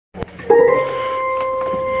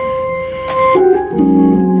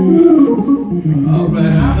Hello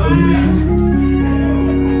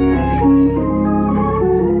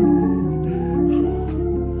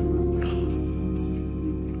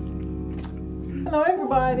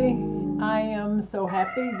everybody. I am so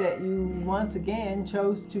happy that you once again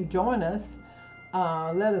chose to join us.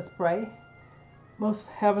 Let us pray. Most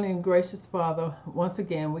heavenly and gracious Father, once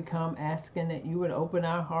again we come asking that you would open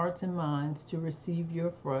our hearts and minds to receive your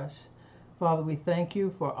fresh. Father, we thank you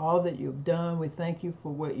for all that you've done. We thank you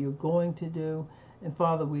for what you're going to do. And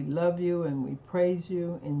Father, we love you and we praise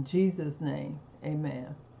you in Jesus' name.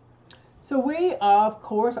 Amen. So we, of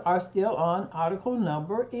course, are still on article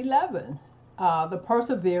number 11. The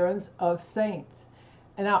perseverance of saints.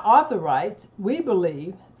 And our author writes, we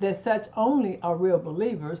believe that such only are real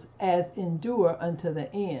believers as endure unto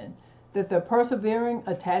the end, that their persevering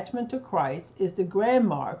attachment to Christ is the grand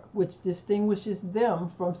mark which distinguishes them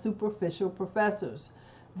from superficial professors,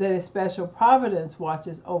 that a special providence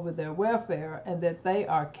watches over their welfare, and that they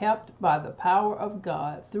are kept by the power of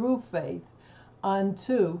God through faith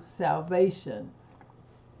unto salvation.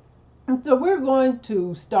 And so we're going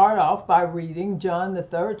to start off by reading John the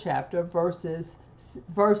 3rd chapter, verse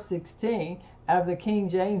 16 out of the King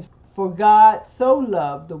James. For God so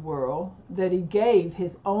loved the world that he gave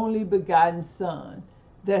his only begotten Son,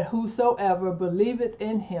 that whosoever believeth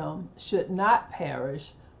in him should not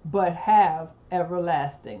perish, but have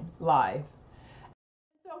everlasting life.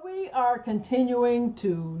 So we are continuing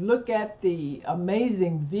to look at the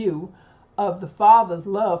amazing view of the Father's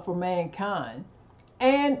love for mankind,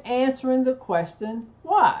 and answering the question,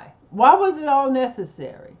 why? Why was it all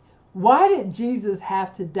necessary? Why did Jesus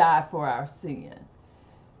have to die for our sin?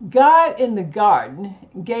 God in the garden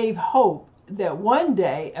gave hope that one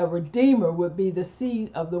day a Redeemer would be the seed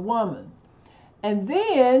of the woman. And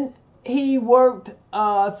then he worked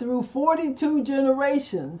through 42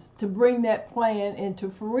 generations to bring that plan into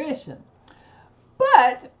fruition.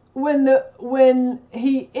 But when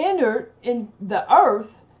he entered in the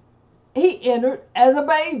earth, he entered as a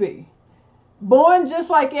baby, born just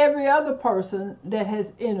like every other person that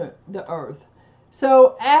has entered the earth.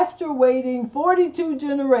 So after waiting 42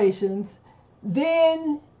 generations,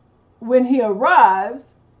 then when he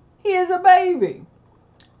arrives, he is a baby.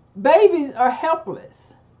 Babies are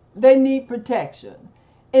helpless. They need protection.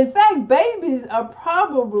 In fact, babies are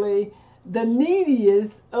probably the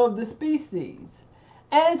neediest of the species.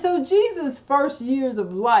 And so Jesus' first years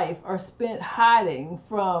of life are spent hiding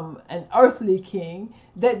from an earthly king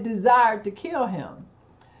that desired to kill him.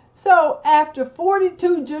 So after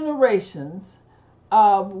 42 generations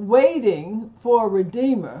of waiting for a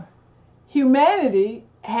Redeemer, humanity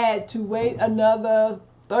had to wait another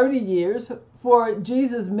 30 years for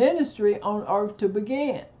Jesus' ministry on earth to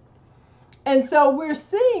begin. And so we're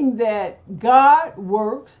seeing that God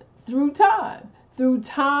works through time, through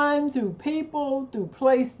people, through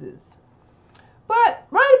places. But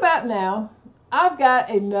right about now, I've got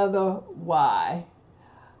another why.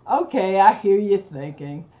 Okay, I hear you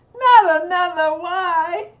thinking, not another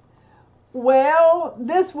why. Well,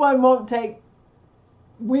 this one won't take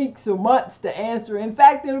weeks or months to answer. In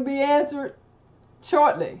fact, it'll be answered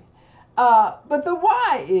shortly. But the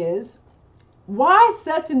why is, why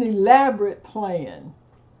such an elaborate plan?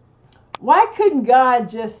 Why couldn't God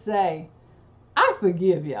just say, I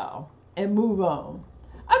forgive y'all, and move on?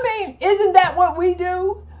 I mean, isn't that what we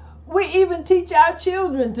do? We even teach our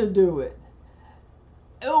children to do it.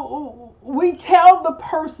 We tell the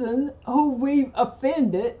person who we've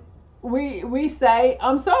offended, we say,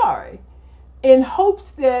 I'm sorry, in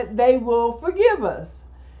hopes that they will forgive us,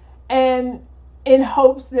 and in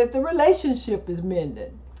hopes that the relationship is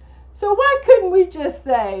mended. So why couldn't we just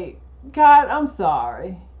say, God, I'm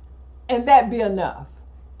sorry, and that be enough,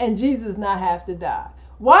 and Jesus not have to die?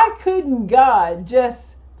 Why couldn't God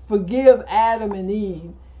just forgive Adam and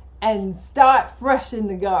Eve and start fresh in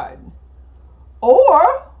the garden?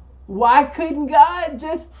 Or why couldn't God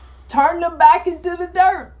just turn them back into the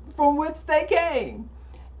dirt from which they came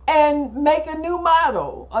and make a new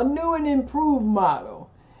model, a new and improved model?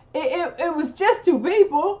 It was just two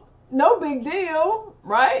people, no big deal,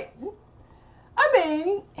 right? I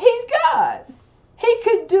mean, he's God. He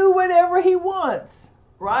could do whatever he wants,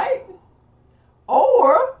 right?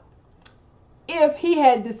 Or if he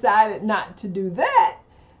had decided not to do that,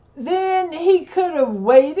 then he could have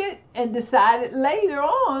waited and decided later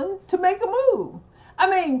on to make a move. I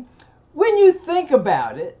mean, when you think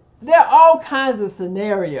about it, there are all kinds of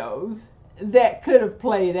scenarios that could have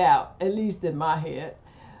played out, at least in my head.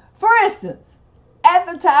 For instance, at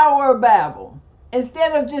the Tower of Babel,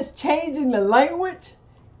 instead of just changing the language,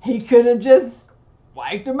 he could have just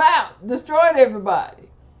wiped them out, destroyed everybody.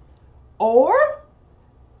 Or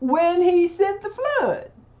when he sent the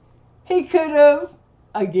flood. He could have,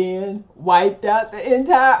 again, wiped out the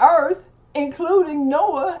entire earth, including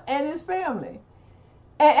Noah and his family.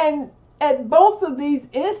 And at both of these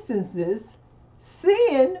instances,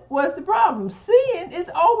 sin was the problem. Sin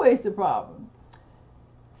is always the problem.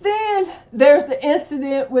 Then there's the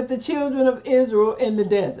incident with the children of Israel in the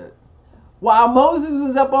desert. While Moses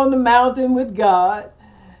was up on the mountain with God,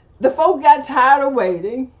 the folk got tired of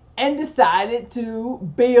waiting and decided to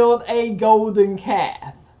build a golden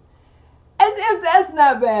calf. As if that's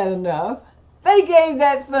not bad enough, they gave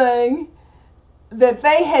that thing that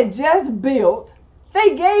they had just built,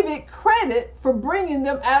 they gave it credit for bringing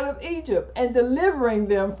them out of Egypt and delivering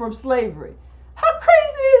them from slavery. How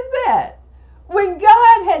crazy is that? When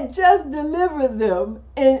God had just delivered them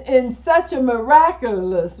in such a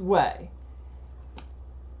miraculous way.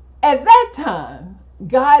 At that time,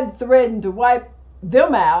 God threatened to wipe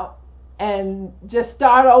them out and just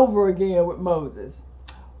start over again with Moses.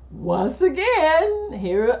 Once again,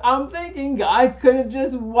 here I'm thinking God could have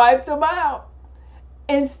just wiped them out.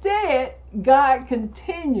 Instead, God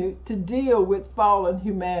continued to deal with fallen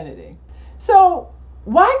humanity. So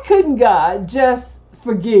why couldn't God just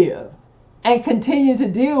forgive and continue to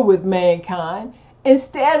deal with mankind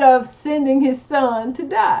instead of sending his son to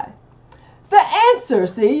die? The answer,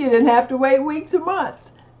 see, you didn't have to wait weeks or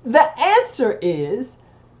months. The answer is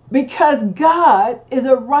because God is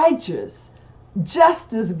a righteous,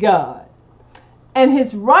 justice God. And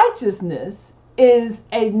his righteousness is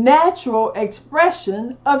a natural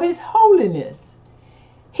expression of his holiness.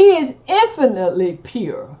 He is infinitely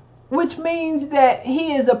pure, which means that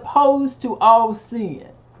he is opposed to all sin.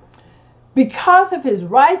 Because of his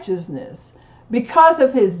righteousness, because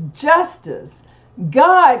of his justice,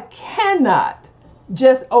 God cannot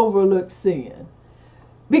just overlook sin.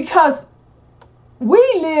 Because we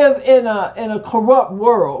live in a corrupt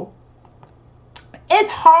world, it's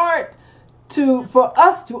hard for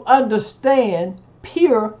us to understand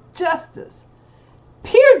pure justice.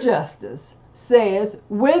 Pure justice says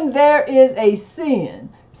when there is a sin,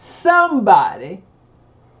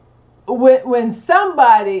 when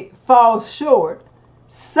somebody falls short,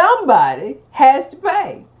 somebody has to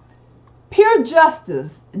pay. Pure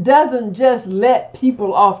justice doesn't just let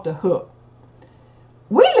people off the hook.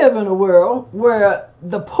 We live in a world where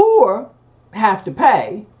the poor have to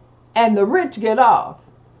pay and the rich get off.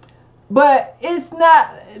 But that's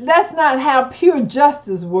not how pure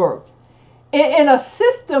justice works. In a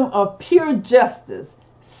system of pure justice,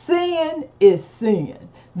 sin is sin.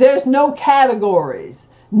 There's no categories,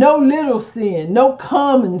 no little sin, no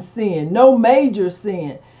common sin, no major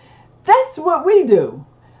sin. That's what we do.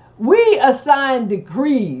 We assign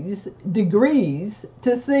degrees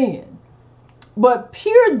to sin. But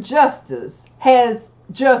pure justice has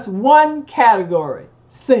just one category,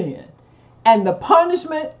 sin. And the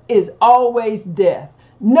punishment is always death.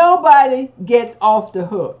 Nobody gets off the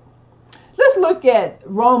hook. Let's look at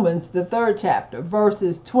Romans, the 3rd chapter,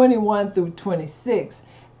 verses 21 through 26.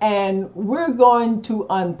 And we're going to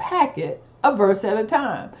unpack it a verse at a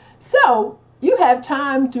time. So you have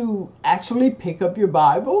time to actually pick up your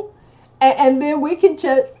Bible, and then we can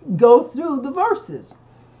just go through the verses.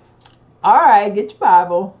 All right, get your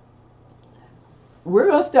Bible. We're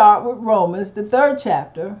going to start with Romans, the 3rd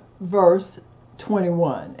chapter, verse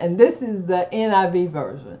 21. And this is the NIV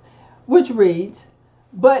version, which reads,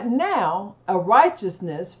 "But now a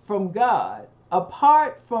righteousness from God,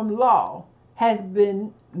 apart from law, has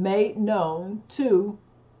been made known, to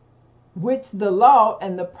which the law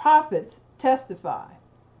and the prophets testify."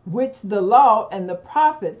 Which the law and the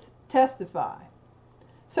prophets testify.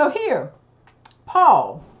 So here,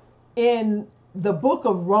 Paul, in the book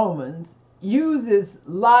of Romans, uses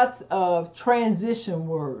lots of transition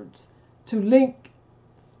words to link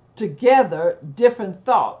together different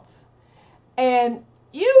thoughts. And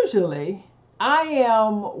usually I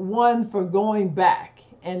am one for going back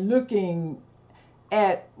and looking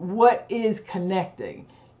at what is connecting,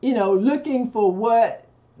 looking for what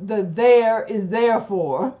the there is there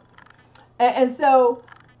for. And so,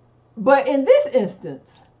 but in this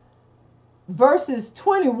instance, verses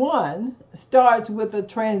 21 starts with a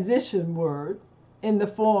transition word in the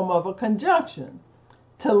form of a conjunction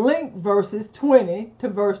to link verses 20 to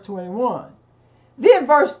verse 21. Then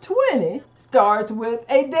verse 20 starts with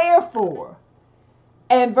a therefore.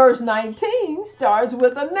 And verse 19 starts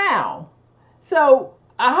with a now. So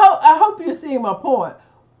I hope you're seeing my point.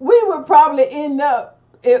 We would probably end up,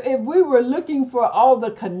 if we were looking for all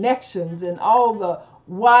the connections and all the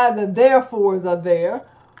why the therefores are there,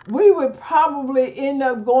 we would probably end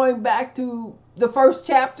up going back to the first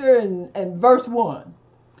chapter and verse 1.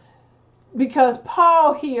 because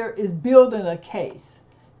Paul here is building a case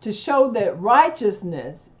to show that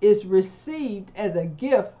righteousness is received as a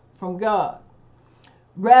gift from God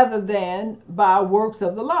rather than by works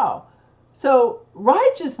of the law. So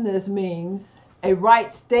righteousness means a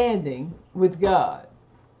right standing with God.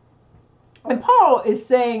 And Paul is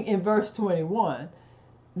saying in verse 21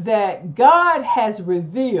 that God has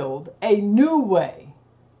revealed a new way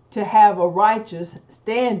to have a righteous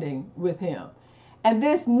standing with him. And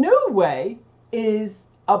this new way is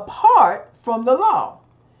apart from the law.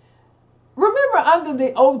 Remember, under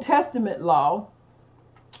the Old Testament law,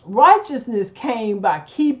 righteousness came by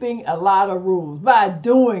keeping a lot of rules, by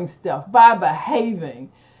doing stuff, by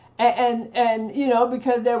behaving. And you know,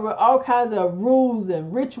 because there were all kinds of rules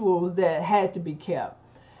and rituals that had to be kept.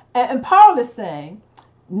 And Paul is saying,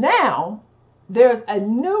 now there's a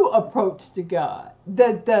new approach to God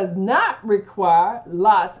that does not require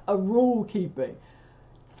lots of rule keeping.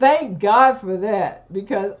 Thank God for that,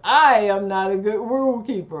 because I am not a good rule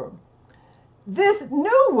keeper. This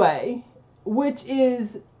new way, which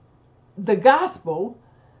is the gospel,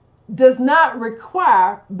 does not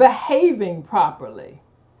require behaving properly.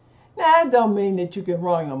 Now, that don't mean that you can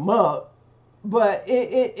run amok, but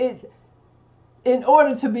it in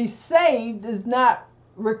order to be saved does not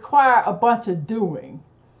require a bunch of doing.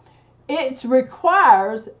 It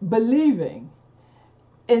requires believing.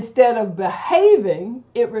 Instead of behaving,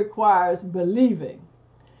 it requires believing.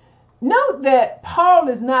 Note that Paul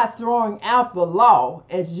is not throwing out the law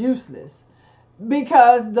as useless,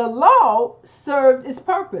 because the law served its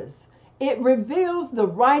purpose. It reveals the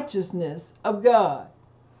righteousness of God.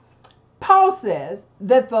 Paul says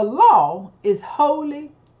that the law is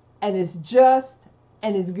holy and is just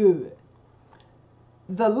and is good.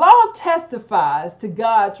 The law testifies to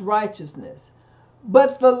God's righteousness,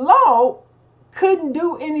 but the law couldn't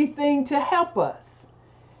do anything to help us.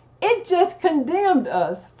 It just condemned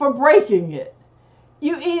us for breaking it.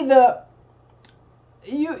 You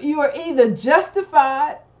are either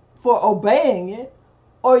justified for obeying it,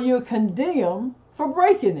 or you're condemned for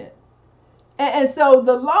breaking it. And so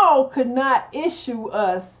the law could not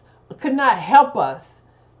help us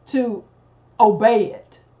to obey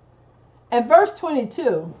it. And verse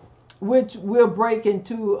 22, which we'll break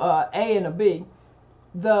into A and a B,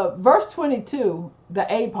 the verse 22, the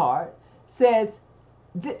A part, says,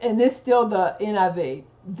 and this is still the NIV,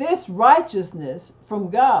 this righteousness from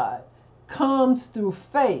God comes through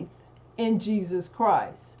faith in Jesus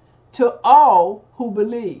Christ to all who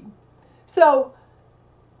believe. So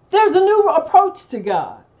there's a new approach to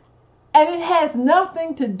God, and it has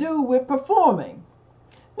nothing to do with performing.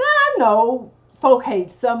 Now, I know folk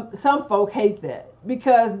hate, some folk hate that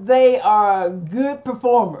because they are good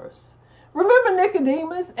performers. Remember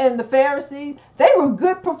Nicodemus and the Pharisees? They were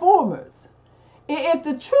good performers. If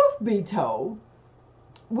the truth be told,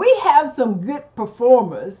 we have some good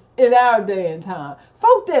performers in our day and time.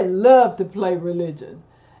 Folk that love to play religion.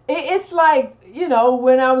 It's like, you know,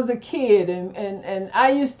 when I was a kid and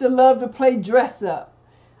I used to love to play dress up.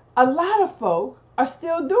 A lot of folk are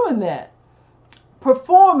still doing that.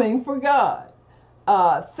 Performing for God.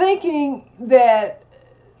 Thinking that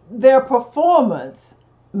their performance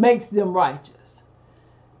makes them righteous.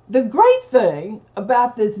 The great thing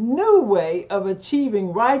about this new way of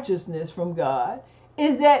achieving righteousness from God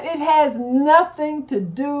is that it has nothing to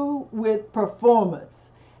do with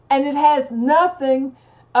performance. And it has nothing,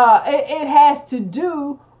 it has to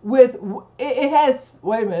do with,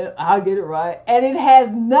 wait a minute, I'll get it right. And it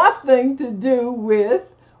has nothing to do with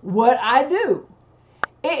what I do.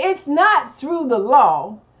 It's not through the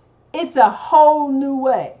law. It's a whole new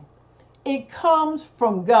way. It comes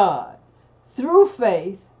from God through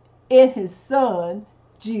faith in his Son,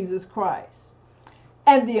 Jesus Christ.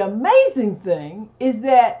 And the amazing thing is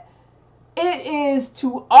that it is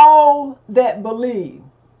to all that believe,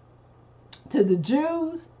 to the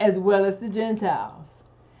Jews as well as the Gentiles.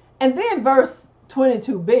 And then verse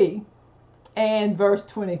 22b and verse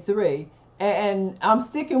 23, and I'm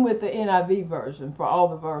sticking with the NIV version for all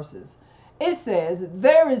the verses. It says,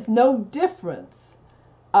 there is no difference,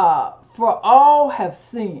 for all have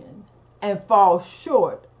sinned and fall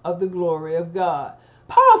short of the glory of God.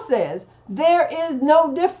 Paul says there is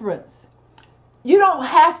no difference. You don't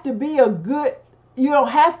have to be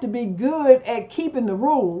good at keeping the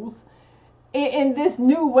rules in this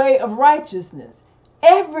new way of righteousness.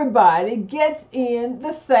 Everybody gets in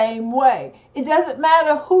the same way. It doesn't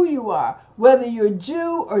matter who you are, whether you're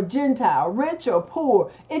Jew or Gentile, rich or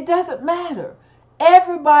poor, it doesn't matter.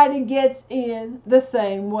 Everybody gets in the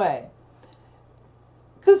same way.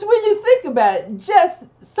 Because when you think about it, just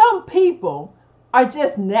some people are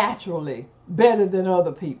just naturally better than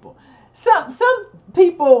other people. Some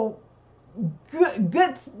people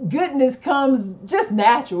goodness comes just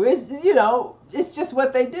natural. It's it's just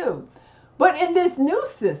what they do. But in this new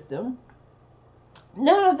system,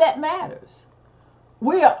 none of that matters.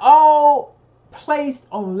 We are all placed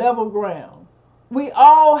on level ground. We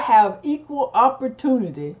all have equal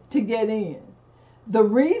opportunity to get in. The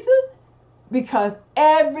reason? Because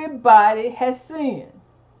everybody has sinned.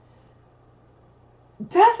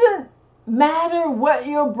 Doesn't matter what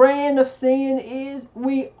your brand of sin is,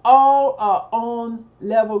 we all are on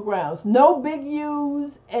level grounds. No big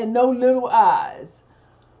U's and no little I's.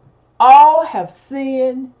 All have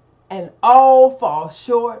sinned and all fall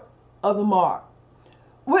short of the mark.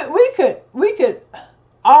 We could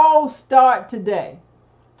all start today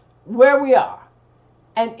where we are,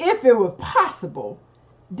 and if it were possible,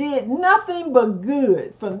 did nothing but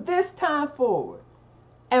good from this time forward,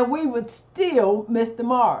 and we would still miss the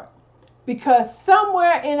mark, because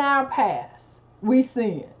somewhere in our past we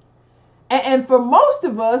sinned. And for most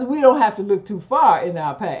of us, we don't have to look too far in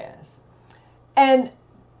our past. And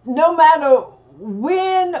no matter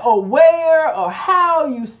when or where or how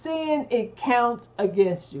you sin, it counts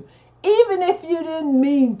against you. Even if you didn't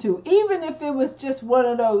mean to, even if it was just one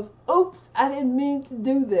of those, oops, I didn't mean to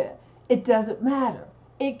do that. It doesn't matter.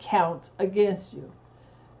 It counts against you.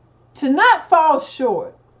 To not fall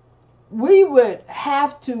short, we would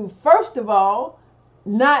have to, first of all,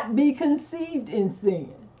 not be conceived in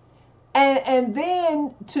sin. And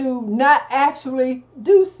then to not actually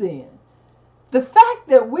do sin. The fact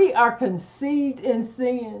that we are conceived in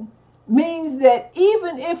sin means that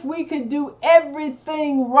even if we could do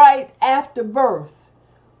everything right after birth,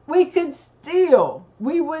 we would still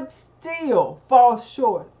fall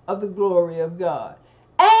short of the glory of God.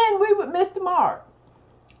 And we would miss the mark.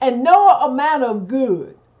 And no amount of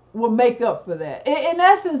good will make up for that. In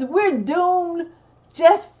essence, we're doomed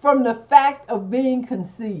just from the fact of being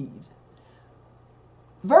conceived.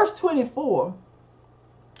 Verse 24,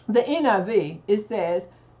 the NIV, it says,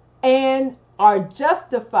 and are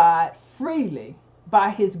justified freely by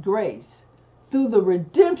his grace through the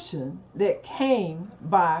redemption that came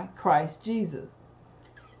by Christ Jesus.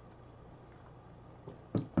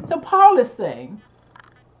 So Paul is saying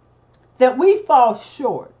that we fall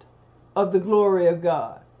short of the glory of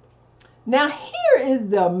God. Now here is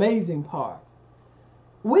the amazing part.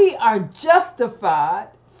 We are justified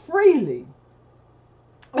freely.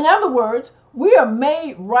 In other words, we are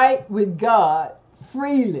made right with God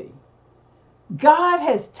freely. God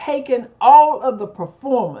has taken all of the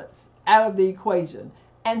performance out of the equation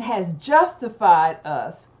and has justified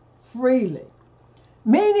us freely.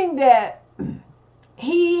 Meaning that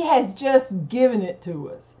he has just given it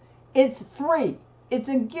to us. It's free. It's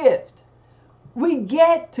a gift. We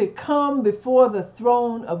get to come before the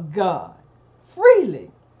throne of God freely.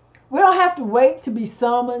 We don't have to wait to be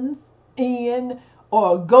summoned in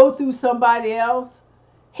or go through somebody else.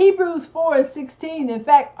 Hebrews 4:16, in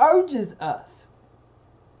fact, urges us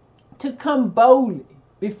to come boldly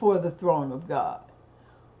before the throne of God.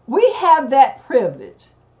 We have that privilege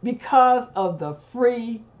because of the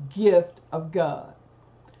free gift of God.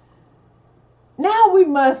 Now we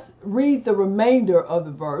must read the remainder of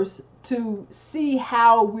the verse to see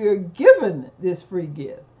how we're given this free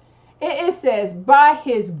gift. It says, by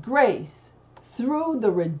his grace through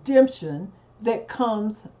the redemption that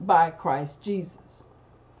comes by Christ Jesus.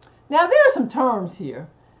 Now there are some terms here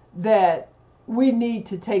that we need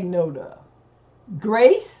to take note of.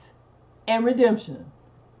 Grace and redemption.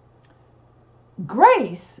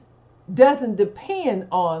 Grace doesn't depend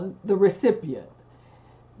on the recipient.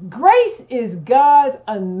 Grace is God's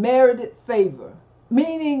unmerited favor,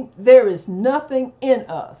 meaning there is nothing in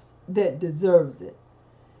us that deserves it.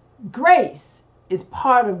 Grace is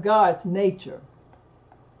part of God's nature.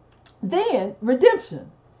 Then redemption.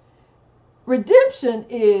 Redemption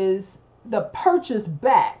is the purchase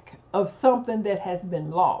back of something that has been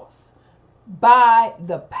lost by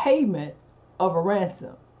the payment of a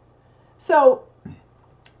ransom. So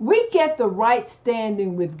we get the right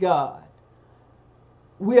standing with God.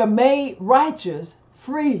 We are made righteous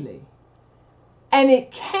freely. And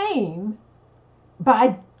it came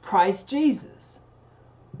by Christ Jesus.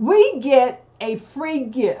 We get a free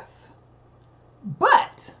gift,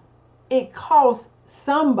 but it costs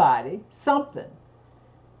somebody something.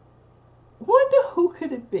 Wonder who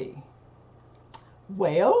could it be?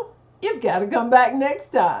 Well, you've got to come back next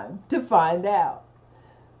time to find out.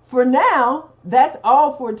 For now, that's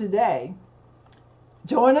all for today.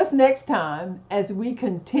 Join us next time as we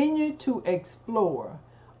continue to explore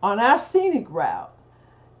on our scenic route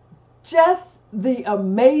just the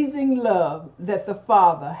amazing love that the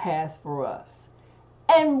Father has for us.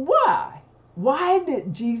 And why? Why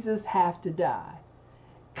did Jesus have to die?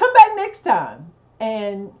 Come back next time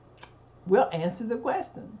and we'll answer the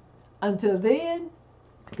question. Until then,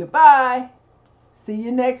 goodbye. See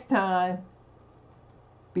you next time.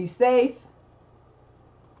 Be safe.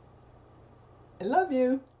 I love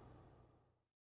you.